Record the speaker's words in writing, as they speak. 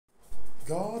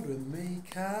God will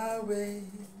make a way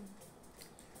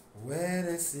where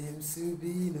there seems to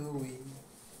be no way.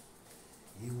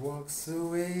 He walks a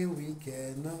way we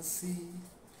cannot see.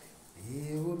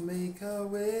 He will make a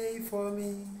way for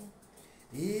me.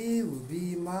 He will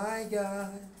be my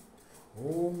guide.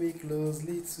 Hold me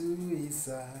closely to his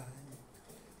side.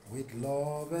 With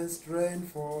love and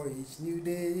strength for each new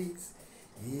day,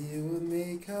 he will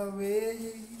make a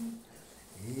way.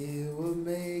 He will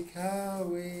make a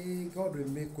way. God will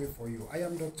make way for you. I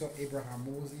am Dr. Abraham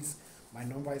Moses. My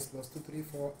number is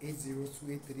 +234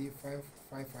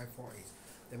 8023355548.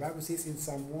 The Bible says in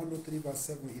Psalm 103 verse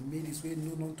 7, He made his way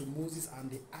known unto Moses and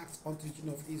the acts unto the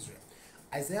children of Israel.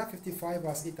 Isaiah 55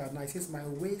 verse 8 and 9 says, My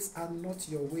ways are not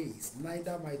your ways,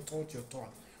 neither my thoughts your thought.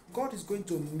 God is going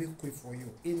to make way for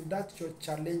you. In that your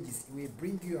challenges, He will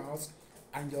bring you out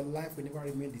and your life will never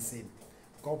remain the same.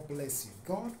 God bless you.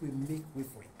 God will make way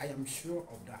for you. I am sure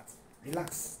of that.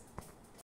 Relax.